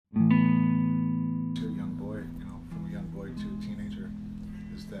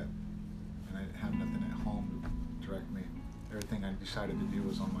decided to do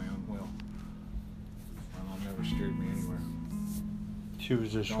was on my own will. My mom never steered me anywhere. She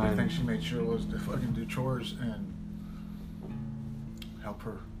was just The trying. only thing she made sure was to fucking do chores and help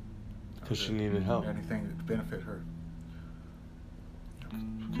her. Because she needed help. Anything that benefit her.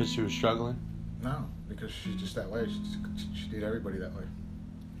 Because she was struggling? No, because she's just that way. She did everybody that way.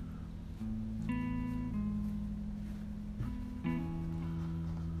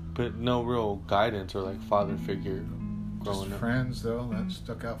 But no real guidance or like father figure Just growing up. friends, though, that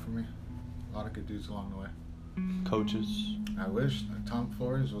stuck out for me. A lot of good dudes along the way. Coaches. I wish Tom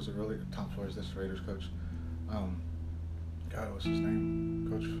Flores was Tom Flores, that's the Raiders coach. God, what's his name?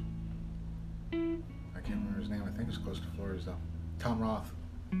 Coach. I can't remember his name. I think it's close to Flores though. Tom Roth.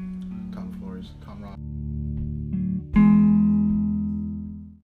 Tom Flores. Tom Roth.